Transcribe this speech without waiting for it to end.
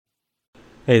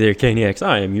Hey there, Caniacs.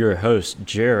 I am your host,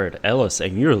 Jared Ellis,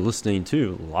 and you're listening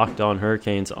to Locked On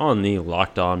Hurricanes on the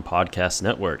Locked On Podcast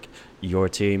Network. Your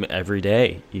team every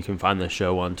day. You can find the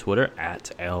show on Twitter at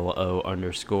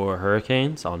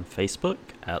LO_Hurricanes, on Facebook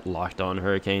at Locked On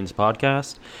Hurricanes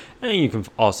Podcast, and you can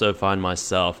also find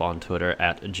myself on Twitter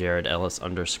at Jared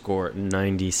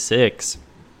Ellis_96.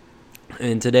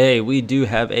 And today we do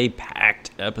have a packed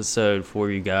episode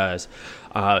for you guys.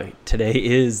 Today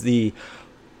is the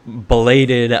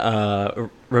belated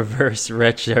reverse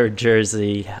retro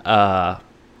jersey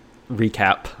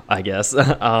recap, I guess.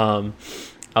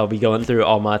 I'll be going through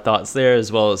all my thoughts there,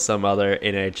 as well as some other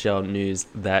NHL news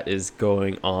that is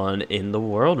going on in the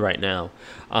world right now.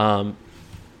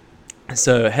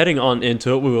 So heading on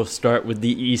into it, we will start with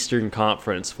the Eastern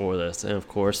Conference for this. And of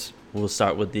course, we'll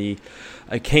start with the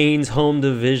Canes home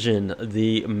division,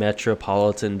 the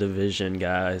Metropolitan Division,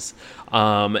 guys.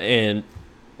 And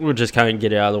we'll just kind of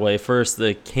get it out of the way. First,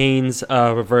 the Canes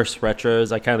reverse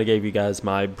retros. I kind of gave you guys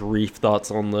my brief thoughts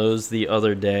on those the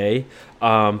other day.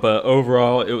 But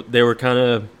overall, they were kind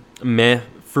of meh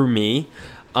for me.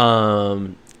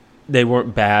 They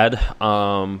weren't bad,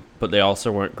 but they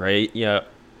also weren't great. Yeah,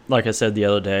 like I said the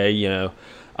other day,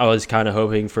 I was kind of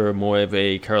hoping for more of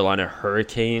a Carolina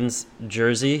Hurricanes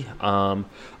jersey,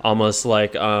 almost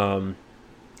like the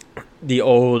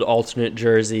old alternate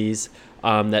jerseys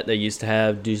that they used to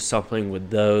have. Do something with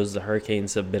those. The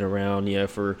Hurricanes have been around,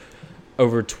 for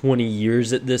over 20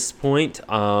 years at this point,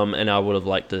 and I would have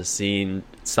liked to have seen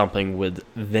something with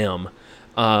them.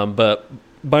 But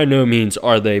by no means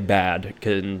are they bad,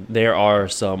 because there are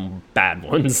some bad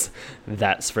ones,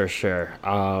 that's for sure.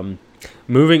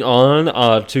 Moving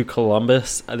on to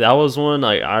Columbus, that was one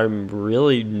I'm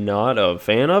really not a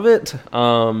fan of it.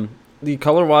 The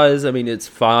color-wise, it's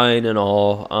fine and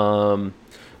all,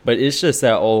 but it's just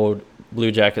that old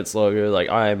Blue Jackets logo.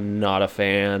 I am not a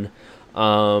fan.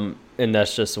 And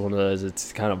that's just one of those,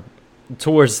 it's kind of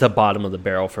towards the bottom of the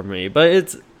barrel for me. But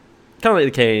it's kind of like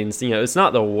the Canes. It's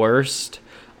not the worst,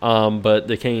 but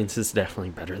the Canes is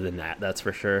definitely better than that. That's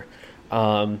for sure.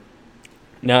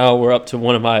 Now we're up to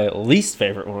one of my least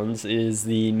favorite ones, is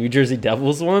the New Jersey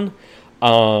Devils one.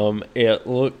 It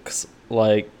looks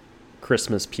like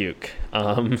Christmas puke.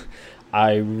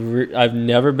 I've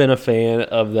never been a fan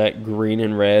of that green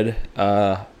and red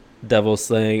Devils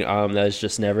thing. That's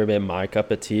just never been my cup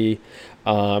of tea.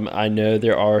 I know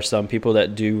there are some people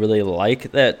that do really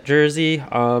like that jersey,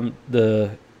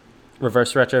 the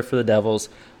reverse retro for the Devils,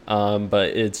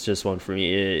 but it's just one for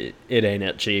me. It ain't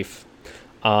it, Chief.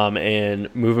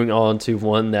 And moving on to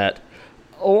one that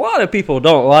a lot of people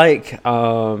don't like,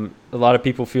 a lot of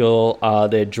people feel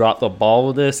they dropped the ball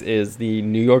with this, is the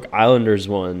New York Islanders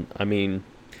one.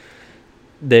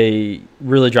 They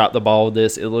really dropped the ball with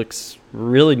this. It looks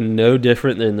really no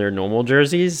different than their normal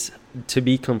jerseys, to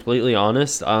be completely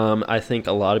honest. I think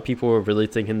a lot of people were really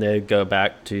thinking they'd go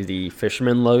back to the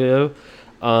Fisherman logo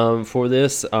for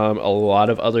this. A lot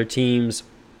of other teams,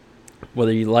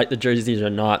 whether you like the jerseys or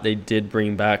not, they did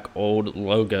bring back old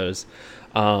logos.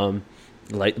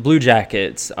 Like the Blue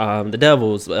Jackets, the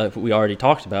Devils, we already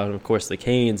talked about, and of course the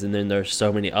Canes, and then there's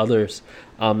so many others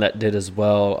that did as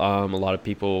well. A lot of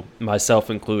people, myself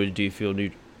included, do feel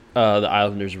the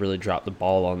Islanders really dropped the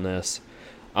ball on this.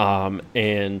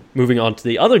 And moving on to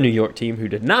the other New York team who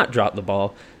did not drop the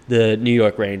ball, the New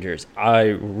York Rangers. I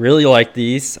really like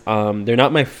these. They're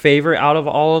not my favorite out of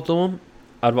all of them,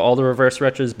 out of all the reverse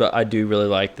retros, but I do really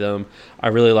like them. I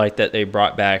really like that they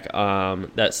brought back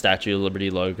that Statue of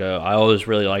Liberty logo. I always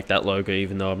really like that logo,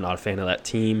 even though I'm not a fan of that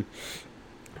team.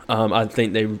 I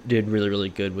think they did really, really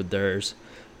good with theirs.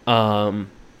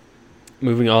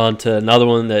 Moving on to another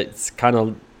one that's kind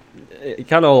of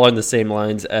along the same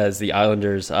lines as the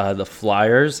Islanders, the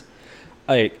Flyers.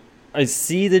 I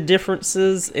see the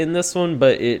differences in this one,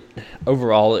 but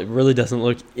overall it really doesn't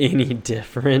look any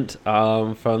different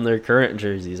from their current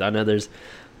jerseys. I know there's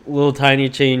little tiny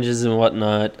changes and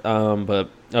whatnot, but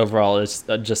overall it's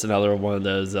just another one of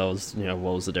those. What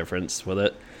was the difference with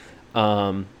it?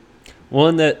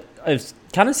 One that I've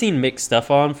kind of seen mixed stuff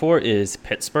on for is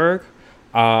Pittsburgh.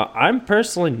 I'm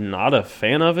personally not a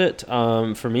fan of it.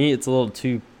 For me, it's a little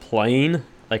too plain.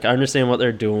 I understand what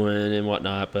they're doing and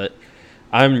whatnot, but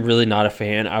I'm really not a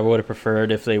fan. I would have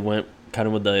preferred if they went kind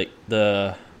of with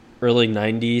the early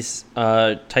 90s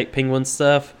type Penguin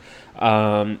stuff.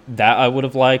 That I would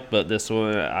have liked, but this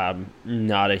one, I'm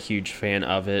not a huge fan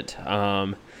of it.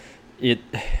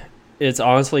 It's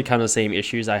honestly kind of the same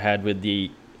issues I had with the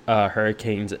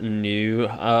Hurricanes' new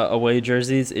away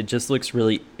jerseys. It just looks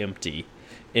really empty,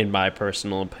 in my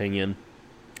personal opinion.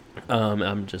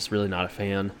 I'm just really not a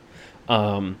fan.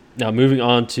 Now moving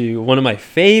on to one of my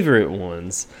favorite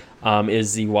ones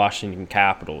is the Washington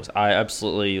Capitals. I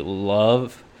absolutely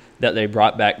love that they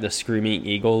brought back the Screaming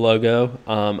Eagle logo.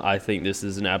 I think this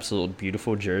is an absolute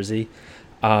beautiful jersey.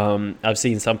 I've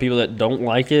seen some people that don't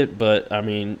like it, but I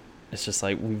mean, it's just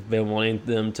like we've been wanting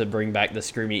them to bring back the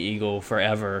Screaming Eagle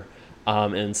forever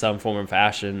in some form or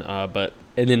fashion. And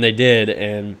then they did,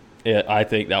 and I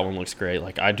think that one looks great.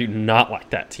 Like, I do not like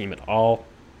that team at all,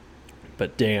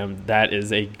 but damn, that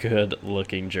is a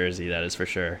good-looking jersey, that is for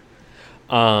sure.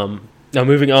 Now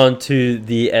moving on to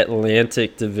the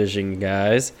Atlantic Division,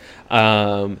 guys.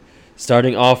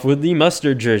 Starting off with the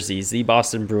mustard jerseys, the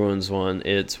Boston Bruins one.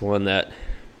 It's one that,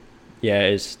 yeah,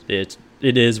 it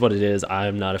is what it is.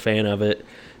 I'm not a fan of it.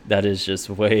 That is just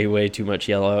way, way too much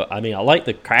yellow. I mean, I like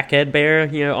the crackhead bear,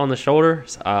 on the shoulder.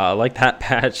 I like that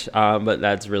patch, but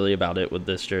that's really about it with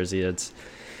this jersey.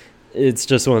 It's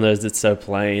just one of those that's so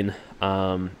plain.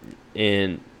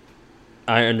 And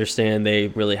I understand they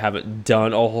really haven't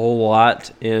done a whole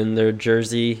lot in their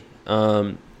jersey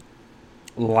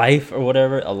life or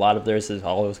whatever. A lot of theirs has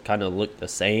always kind of looked the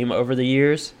same over the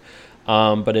years.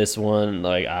 But it's one,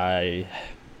 like,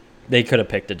 they could have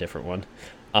picked a different one.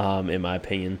 In my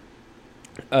opinion.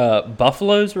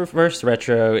 Buffalo's reverse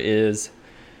retro is,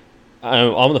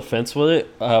 I'm on the fence with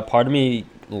it. Part of me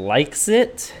likes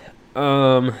it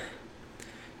because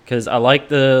I like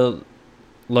the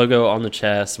logo on the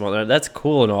chest. Well, that's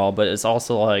cool and all, but it's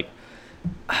also like,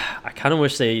 I kind of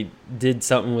wish they did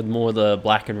something with more of the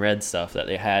black and red stuff that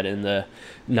they had in the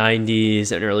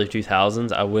 90s and early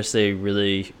 2000s. I wish they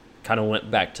really kind of went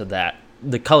back to that.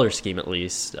 The color scheme, at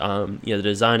least, the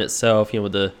design itself,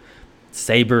 with the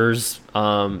sabers,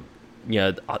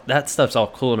 that stuff's all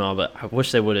cool and all, but I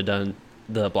wish they would have done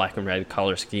the black and red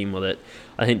color scheme with it.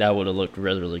 I think that would have looked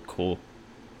really, really cool.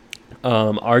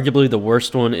 Arguably, the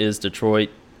worst one is Detroit.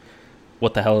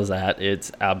 What the hell is that?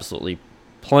 It's absolutely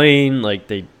plain.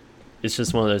 It's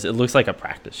just one of those. It looks like a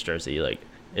practice jersey. Like,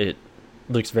 it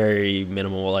looks very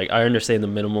minimal. Like, I understand the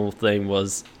minimal thing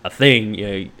was a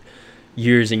thing,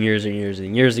 years and years and years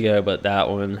and years ago, but that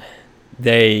one,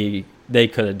 they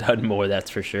could have done more,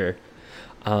 that's for sure.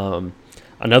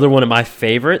 Another one of my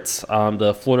favorites,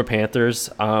 the Florida Panthers.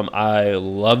 I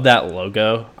love that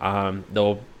logo, the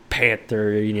old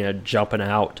panther, jumping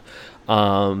out.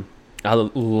 I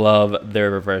love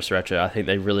their reverse retro. I think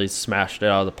they really smashed it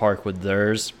out of the park with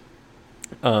theirs.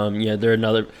 They're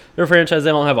a franchise they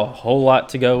don't have a whole lot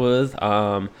to go with.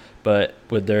 But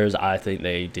with theirs, I think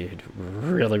they did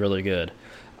really, really good.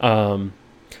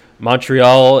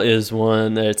 Montreal is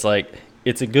one that's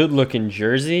it's a good-looking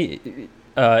jersey.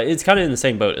 It's kind of in the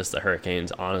same boat as the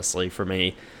Hurricanes, honestly, for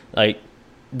me.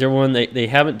 They're one they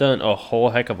haven't done a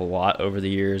whole heck of a lot over the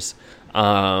years,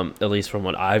 at least from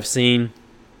what I've seen.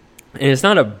 And it's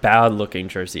not a bad-looking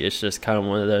jersey. It's just kind of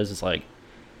one of those, it's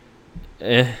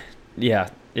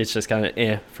it's just kind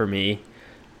of for me.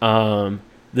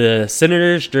 The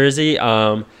Senators jersey,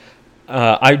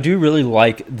 I do really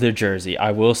like the jersey.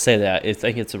 I will say that. I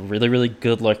think it's a really, really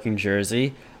good-looking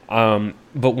jersey. But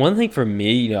one thing for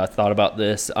me, I thought about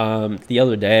this the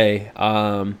other day.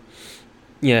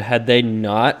 Had they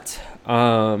not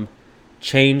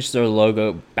changed their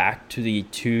logo back to the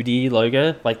 2D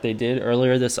logo like they did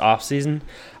earlier this offseason,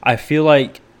 I feel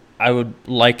like I would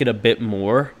like it a bit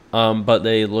more. But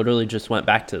they literally just went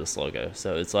back to this logo.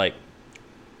 So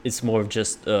it's more of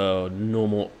just a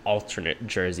normal alternate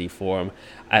jersey for them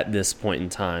at this point in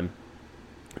time.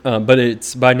 But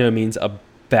it's by no means a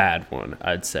bad one,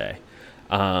 I'd say.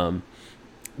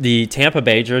 The Tampa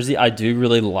Bay jersey, I do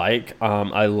really like.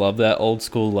 I love that old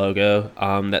school logo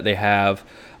that they have.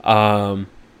 And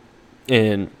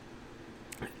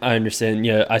I understand,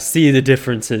 I see the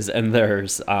differences in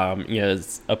theirs,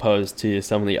 as opposed to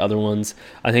some of the other ones.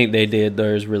 I think they did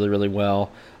theirs really, really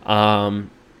well.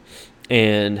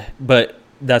 But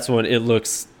that's when it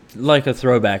looks like a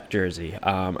throwback jersey.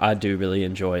 I do really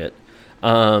enjoy it.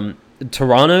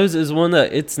 Toronto's is one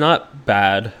that it's not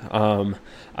bad.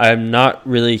 I'm not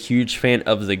really a huge fan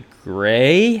of the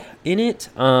gray in it.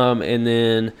 And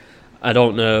then I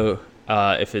don't know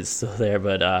if it's still there,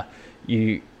 but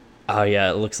it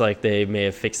looks like they may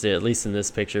have fixed it, at least in this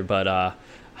picture. But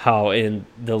how in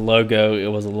the logo it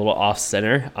was a little off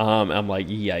center. I'm like,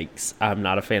 yikes! I'm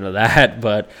not a fan of that.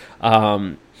 But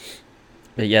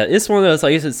it's one of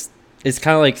those. It's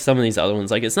kind of like some of these other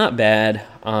ones. It's not bad,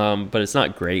 but it's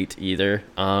not great either.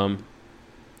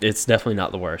 It's definitely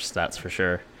not the worst, that's for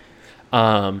sure.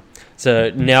 So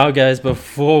now, guys,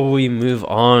 before we move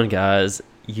on, guys,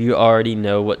 you already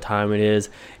know what time it is.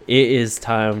 It is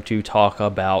time to talk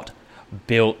about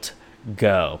Built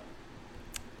Go.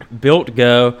 Built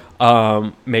Go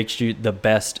makes you the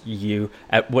best you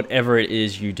at whatever it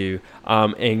is you do,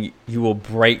 and you will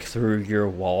break through your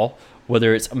wall,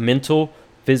 whether it's a mental,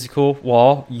 physical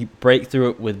wall. You break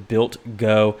through it with Built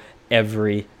Go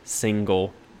every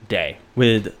single day.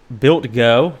 With Built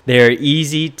Go, they're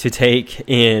easy to take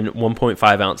in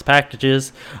 1.5 ounce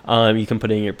packages. You can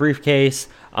put it in your briefcase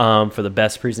for the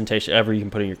best presentation ever. You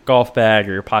can put it in your golf bag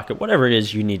or your pocket, whatever it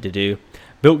is you need to do.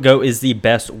 Built Go is the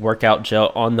best workout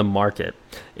gel on the market.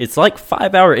 It's like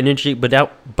 5-hour energy,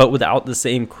 but without the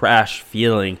same crash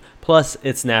feeling. Plus,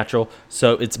 it's natural,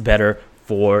 so it's better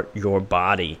for your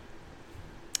body.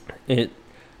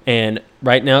 And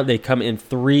right now, they come in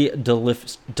 3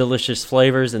 delicious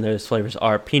flavors, and those flavors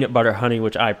are peanut butter honey,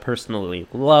 which I personally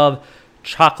love,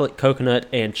 chocolate coconut,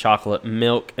 and chocolate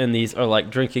milk. And these are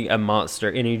like drinking a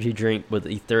Monster energy drink with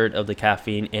a third of the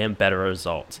caffeine and better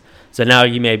results. So now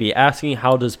you may be asking,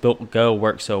 how does Built Go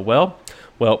work so well?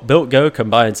 Well, Built Go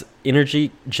combines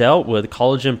energy gel with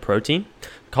collagen protein.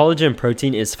 Collagen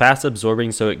protein is fast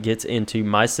absorbing, so it gets into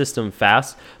my system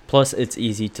fast, plus it's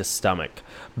easy to stomach.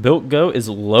 Built Go is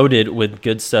loaded with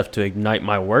good stuff to ignite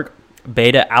my work: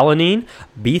 beta-alanine,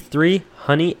 B3,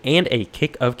 honey, and a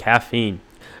kick of caffeine.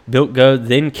 Built Go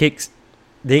then kicks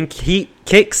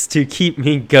to keep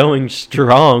me going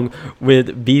strong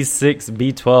with B6,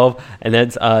 B12, and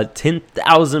that's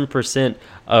 10,000%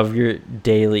 of your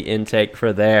daily intake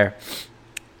for there.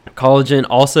 Collagen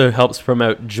also helps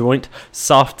promote joint,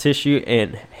 soft tissue,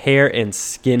 and hair and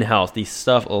skin health. This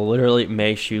stuff literally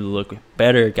makes you look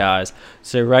better, guys.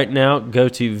 So right now,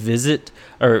 visit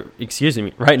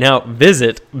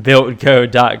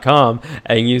BuiltGo.com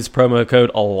and use promo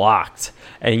code LOCKED.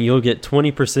 And you'll get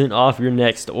 20% off your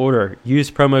next order. Use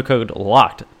promo code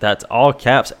LOCKED. That's all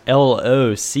caps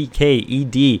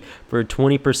LOCKED for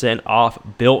 20% off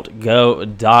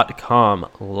BuiltGo.com.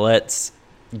 Let's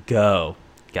go,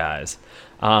 guys.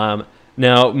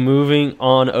 Now, moving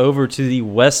on over to the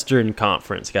Western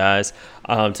Conference, guys,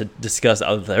 to discuss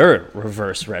other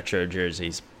reverse retro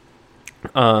jerseys.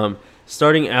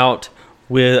 Starting out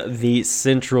with the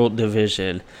Central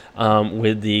Division,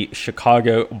 with the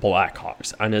Chicago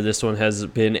Blackhawks. I know this one has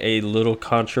been a little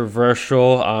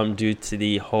controversial due to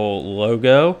the whole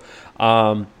logo,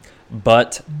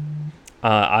 but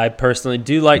I personally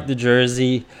do like the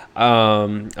jersey.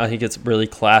 I think it's a really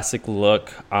classic look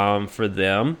for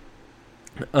them.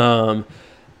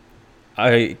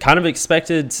 I kind of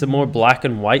expected some more black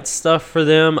and white stuff for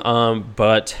them,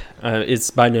 but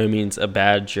it's by no means a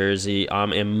bad jersey,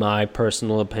 in my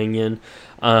personal opinion.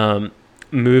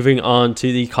 Moving on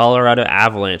to the Colorado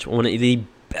Avalanche, one of the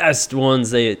best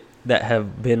ones that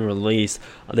have been released.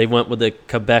 They went with the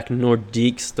Quebec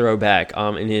Nordiques throwback,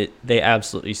 and they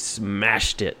absolutely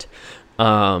smashed it.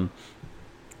 And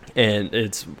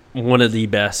it's one of the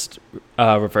best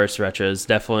reverse retros,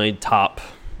 definitely top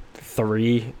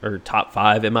 3 or top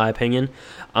 5 in my opinion.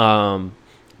 But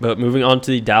moving on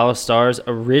to the Dallas Stars,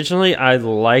 originally I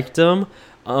liked them,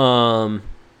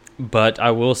 but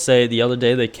I will say the other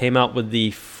day they came out with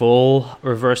the full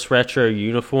reverse retro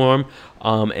uniform,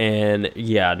 and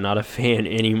yeah, not a fan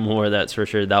anymore, that's for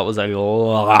sure. That was a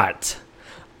lot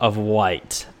of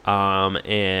white,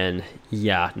 and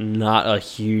yeah, not a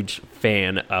huge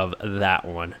fan of that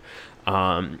one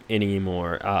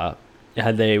anymore.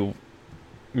 Had they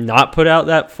not put out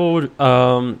that full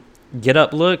get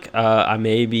up look, I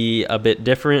may be a bit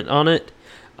different on it,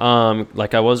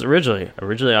 like I was originally.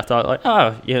 I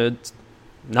thought it's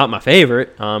not my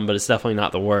favorite, but it's definitely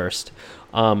not the worst.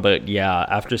 But yeah,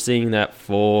 after seeing that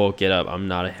full get up, I'm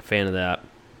not a fan of that.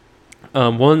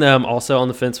 One that I'm also on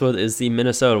the fence with is the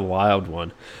Minnesota Wild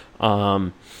one.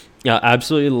 I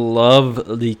absolutely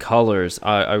love the colors.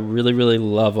 I really, really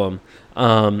love them.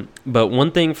 But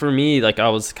one thing for me, like I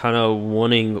was kind of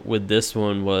wanting with this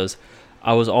one was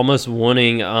I was almost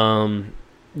wanting them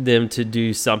to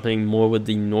do something more with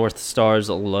the North Stars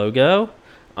logo.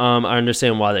 I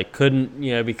understand why they couldn't,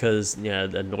 because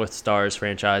the North Stars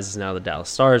franchise is now the Dallas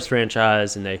Stars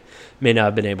franchise, and they may not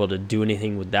have been able to do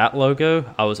anything with that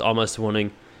logo. I was almost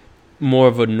wanting more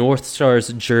of a North Stars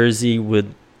jersey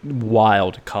with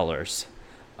Wild colors.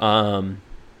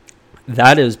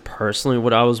 That is personally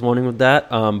what I was wanting with that,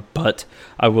 but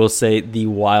I will say the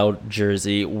Wild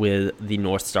jersey with the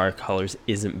North Star colors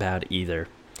isn't bad either.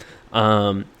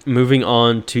 Moving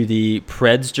on to the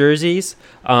Preds jerseys,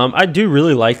 I do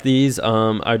really like these.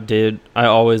 I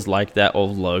always liked that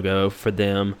old logo for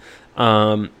them.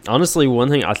 Honestly, one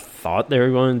thing I thought they were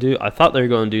going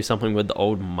to do something with the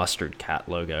old Mustard Cat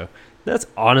logo. That's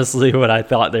honestly what I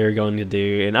thought they were going to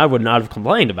do, and I would not have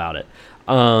complained about it.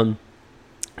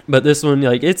 But this one,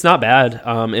 it's not bad.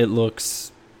 It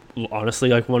looks honestly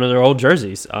like one of their old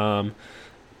jerseys.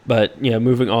 But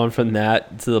moving on from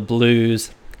that to the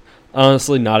Blues,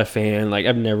 honestly not a fan. Like,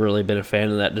 I've never really been a fan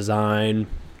of that design.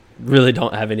 Really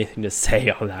don't have anything to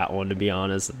say on that one, to be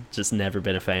honest. Just never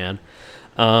been a fan.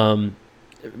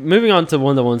 Moving on to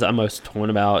one of the ones I'm most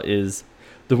torn about is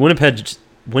the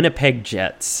Winnipeg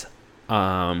Jets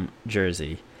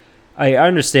jersey. I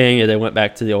understand they went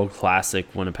back to the old classic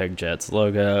Winnipeg Jets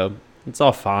logo. It's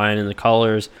all fine, and the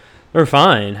colors are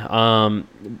fine.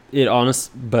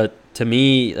 But to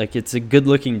me, like, it's a good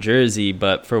looking jersey,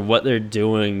 but for what they're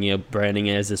doing, branding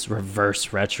it as this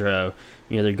reverse retro,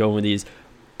 they're going with these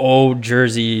old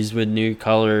jerseys with new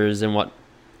colors and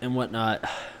whatnot.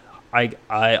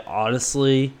 I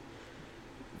honestly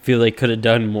feel they could have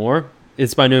done more.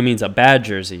 It's by no means a bad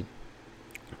jersey,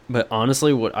 but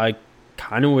honestly, what I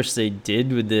kind of wish they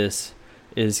did with this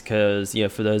is because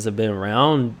for those that have been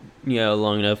around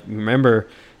long enough, remember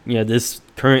this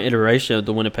current iteration of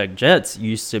the Winnipeg Jets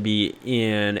used to be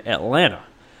in Atlanta,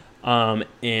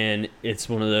 and it's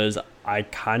one of those I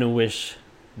kind of wish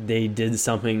they did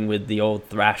something with the old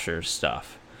Thrashers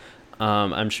stuff.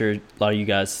 I'm sure a lot of you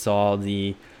guys saw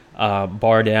the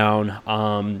bar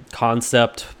down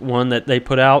concept one that they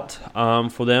put out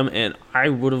for them, and I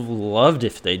would have loved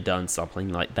if they'd done something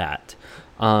like that.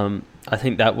 I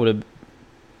think that would have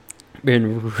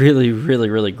been really, really,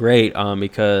 really great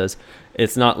because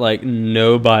it's not like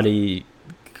nobody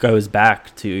goes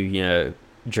back to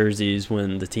jerseys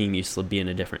when the team used to be in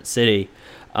a different city.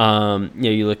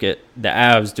 You look at the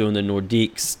Avs doing the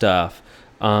Nordique stuff.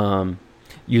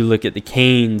 You look at the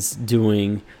Canes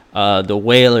doing the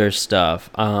Whalers stuff.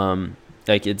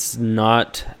 Like, it's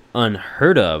not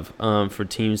unheard of for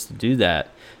teams to do that.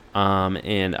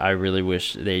 And I really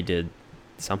wish they did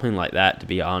something like that, to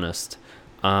be honest.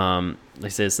 Like I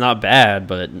said, it's not bad,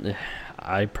 but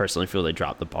I personally feel they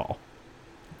dropped the ball.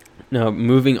 Now,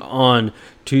 moving on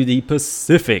to the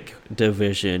Pacific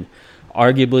Division,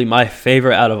 arguably my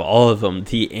favorite out of all of them,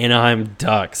 the Anaheim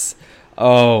Ducks.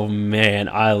 Oh, man,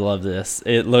 I love this.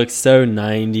 It looks so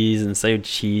 90s and so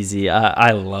cheesy.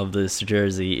 I love this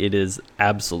jersey. It is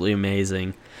absolutely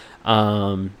amazing.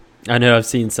 I know I've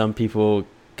seen some people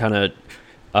kind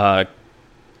of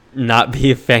not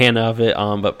be a fan of it,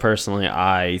 but personally,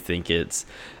 I think it's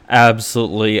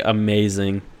absolutely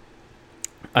amazing.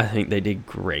 I think they did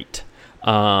great.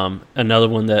 Another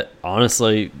one that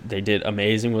honestly they did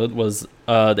amazing with was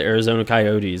the Arizona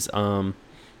Coyotes.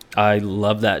 I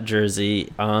love that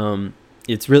jersey.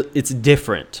 It's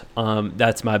different.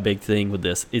 That's my big thing with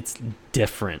this. It's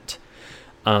different.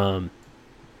 I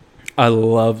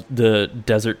love the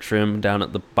desert trim down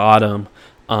at the bottom.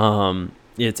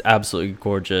 It's absolutely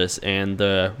gorgeous, and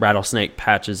the rattlesnake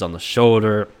patches on the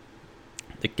shoulder,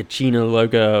 the Kachina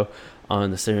logo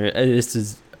on the center. This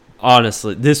is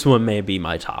honestly, this one may be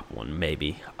my top one.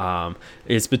 Maybe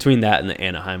it's between that and the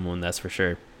Anaheim one, that's for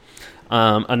sure.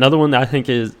 Another one that I think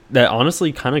is that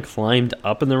honestly kind of climbed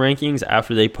up in the rankings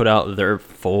after they put out their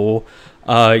full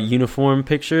uniform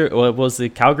picture. Well, it was the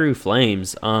Calgary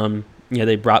Flames.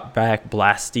 They brought back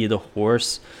Blasty the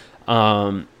horse.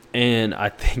 And I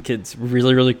think it's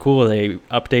really, really cool. They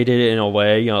updated it in a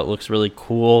way, it looks really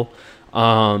cool.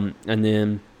 And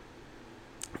then,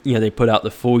 they put out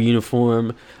the full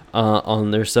uniform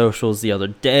on their socials the other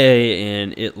day,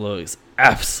 and it looks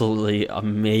absolutely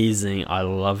amazing. I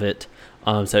love it.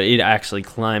 So it actually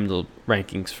climbed the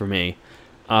rankings for me.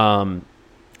 And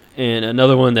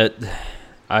another one that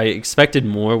I expected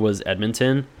more was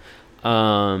Edmonton.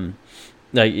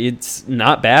 Like, it's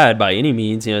not bad by any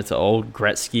means. It's an old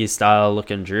Gretzky style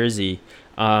looking jersey.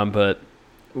 But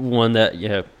one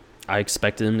that I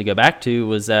expected them to go back to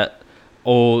was that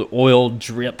old oil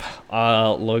drip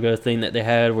logo thing that they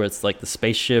had, where it's like the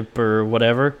spaceship or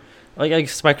whatever. Like, I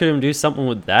expected them to do something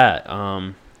with that.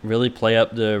 Really play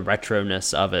up the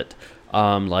retroness of it.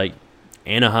 Like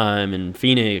Anaheim and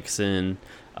Phoenix and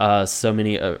so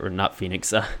many, or not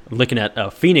Phoenix. Looking at a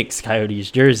Phoenix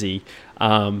Coyotes jersey.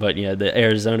 But the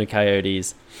Arizona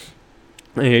Coyotes,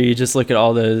 you just look at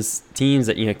all those teams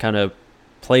that kind of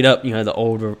played up the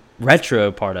old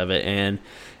retro part of it, and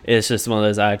it's just one of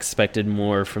those I expected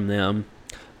more from them.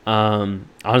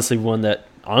 Honestly, one that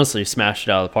smashed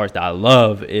it out of the park that I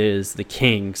love is the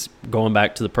Kings, going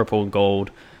back to the purple and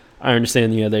gold. I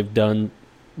understand they've done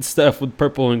stuff with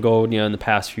purple and gold in the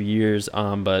past few years,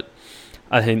 but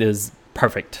I think this is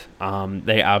perfect.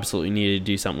 They absolutely needed to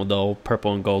do something with the old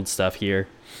purple and gold stuff here.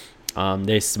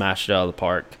 They smashed it out of the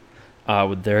park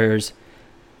with theirs.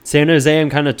 San Jose,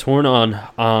 I'm kind of torn on.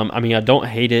 I don't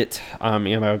hate it. I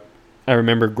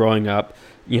remember growing up,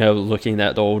 looking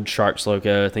at the old Sharks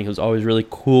logo. I think it was always really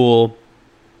cool.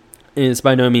 And it's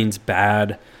by no means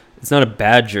bad. It's not a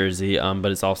bad jersey,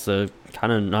 but it's also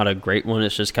kind of not a great one.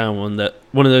 It's just kind of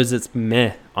one of those that's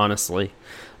meh, honestly,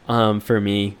 for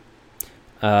me.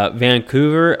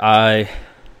 Vancouver,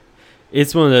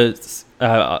 it's one of those,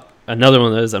 another one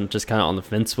of those I'm just kind of on the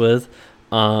fence with.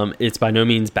 It's by no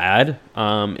means bad.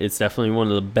 It's definitely one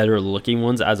of the better looking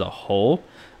ones as a whole.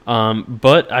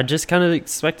 But I just kind of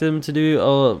expected them to do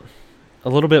a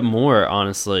little bit more,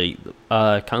 honestly.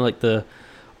 Kind of like the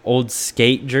old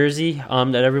skate jersey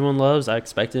that everyone loves. I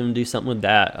expected them to do something with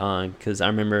that because I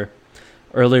remember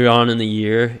earlier on in the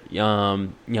year, a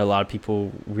lot of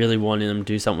people really wanted them to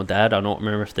do something with that. I don't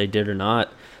remember if they did or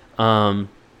not.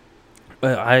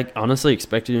 But I honestly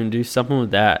expected them to do something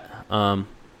with that.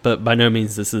 But by no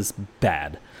means this is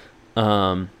bad.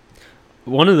 One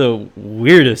of the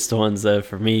weirdest ones, though,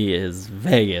 for me is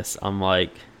Vegas. I'm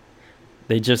like,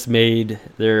 they just made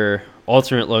their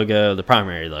alternate logo the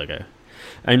primary logo.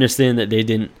 I understand that they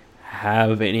didn't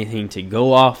have anything to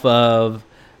go off of.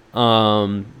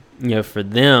 For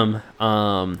them,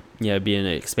 being an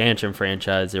expansion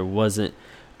franchise, there wasn't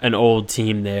an old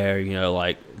team there,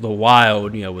 like the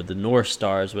Wild, with the North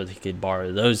Stars, where they could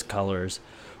borrow those colors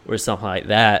or something like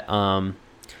that.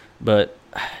 But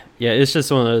yeah, it's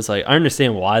just one of those, like, I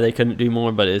understand why they couldn't do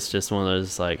more, but it's just one of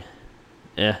those, like,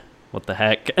 what the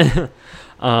heck.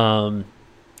 But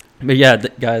yeah,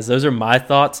 guys, those are my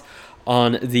thoughts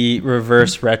on the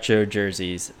reverse retro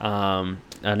jerseys. I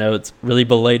know it's really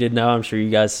belated now. I'm sure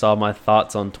you guys saw my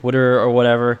thoughts on Twitter or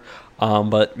whatever.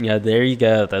 But there you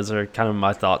go. Those are kind of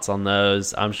my thoughts on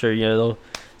those. I'm sure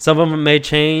some of them may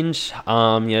change.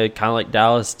 Kind of like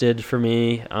Dallas did for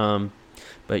me. But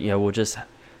we'll just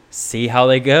see how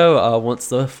they go once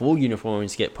the full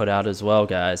uniforms get put out as well,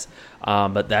 guys.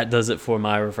 But that does it for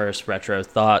my reverse retro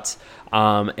thoughts.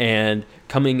 And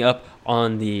coming up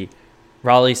on the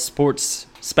Raleigh Sports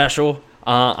Special,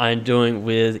 I'm doing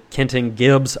with Kenton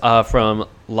Gibbs from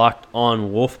Locked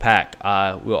On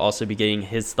Wolfpack. We'll also be getting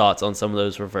his thoughts on some of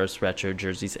those reverse retro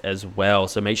jerseys as well.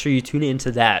 So make sure you tune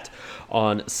into that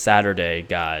on Saturday,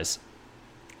 guys.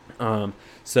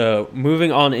 So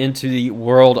moving on into the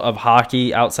world of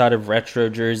hockey outside of retro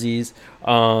jerseys,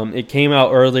 it came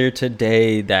out earlier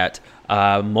today that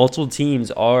multiple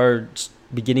teams are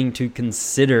beginning to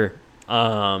consider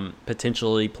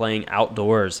potentially playing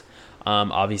outdoors.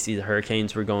 Obviously, the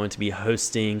Hurricanes were going to be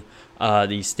hosting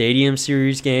the Stadium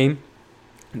Series game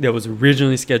that was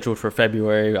originally scheduled for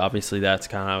February. Obviously, that's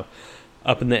kind of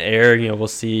up in the air. We'll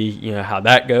see how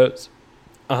that goes.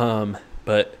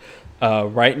 But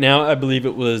right now, I believe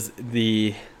it was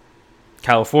the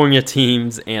California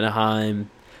teams, Anaheim,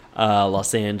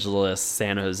 Los Angeles,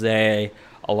 San Jose,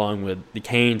 along with the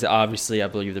Canes. Obviously, I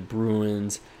believe the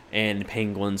Bruins and the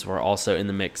Penguins were also in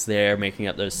the mix there, making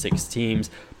up those 6 teams.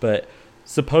 But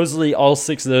supposedly all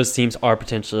 6 of those teams are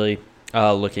potentially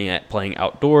looking at playing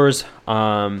outdoors.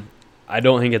 I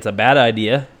don't think it's a bad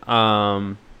idea,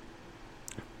 to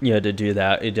do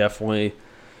that. It definitely,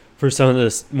 for some of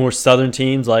the more southern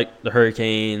teams like the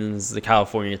Hurricanes, the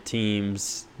California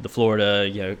teams, the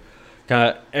Florida,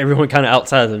 everyone kind of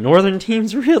outside of the northern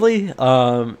teams, really,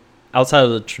 outside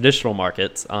of the traditional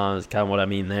markets, is kind of what I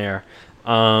mean there.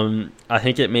 I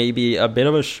think it may be a bit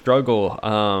of a struggle,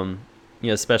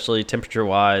 especially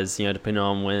temperature-wise, depending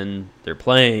on when they're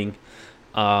playing,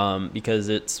 because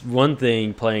it's one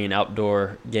thing playing an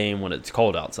outdoor game when it's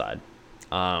cold outside.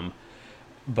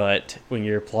 But when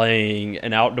you're playing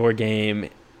an outdoor game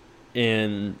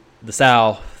in the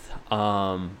South,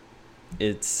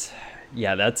 that's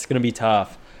going to be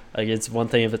tough. Like, it's one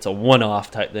thing if it's a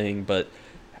one-off type thing, but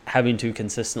having to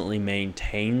consistently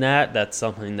maintain that's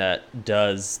something that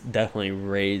does definitely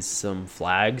raise some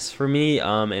flags for me.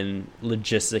 And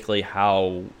logistically,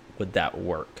 how would that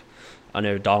work? I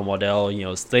know Don Waddell,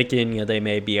 is thinking they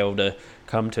may be able to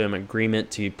come to an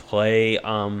agreement to play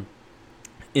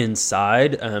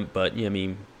inside, but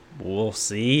we'll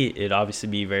see. It'd obviously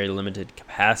be very limited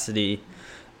capacity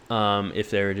if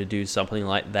they were to do something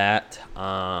like that.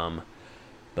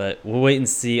 But we'll wait and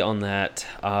see on that.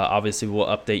 Obviously, we'll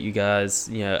update you guys,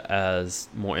 as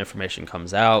more information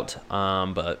comes out.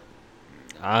 But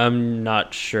I'm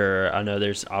not sure. I know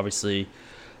there's obviously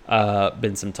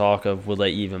been some talk of will they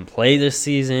even play this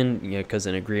season, because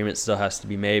an agreement still has to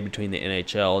be made between the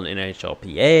NHL and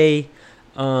NHLPA.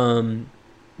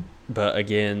 But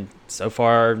again, so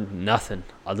far, nothing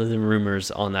other than rumors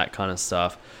on that kind of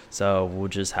stuff. So we'll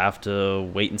just have to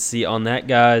wait and see on that,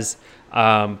 guys.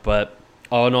 But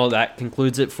all in all, that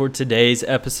concludes it for today's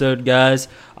episode, guys.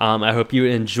 I hope you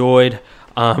enjoyed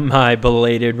my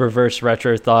belated reverse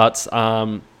retro thoughts.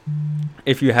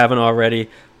 If you haven't already,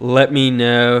 let me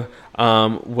know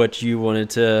what you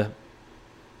wanted to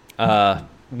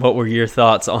what were your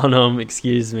thoughts on them, as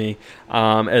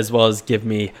well as give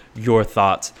me your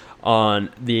thoughts on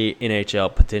the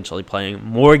NHL potentially playing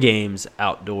more games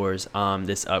outdoors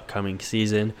this upcoming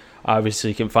season. Obviously,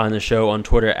 you can find the show on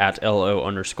Twitter at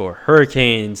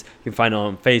LO_Hurricanes. You can find it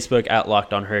on Facebook at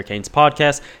Locked On Hurricanes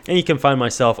Podcast. And you can find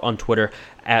myself on Twitter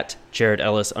at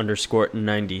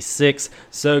JaredEllis_96.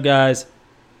 So, guys,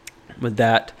 with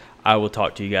that, I will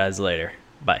talk to you guys later.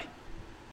 Bye.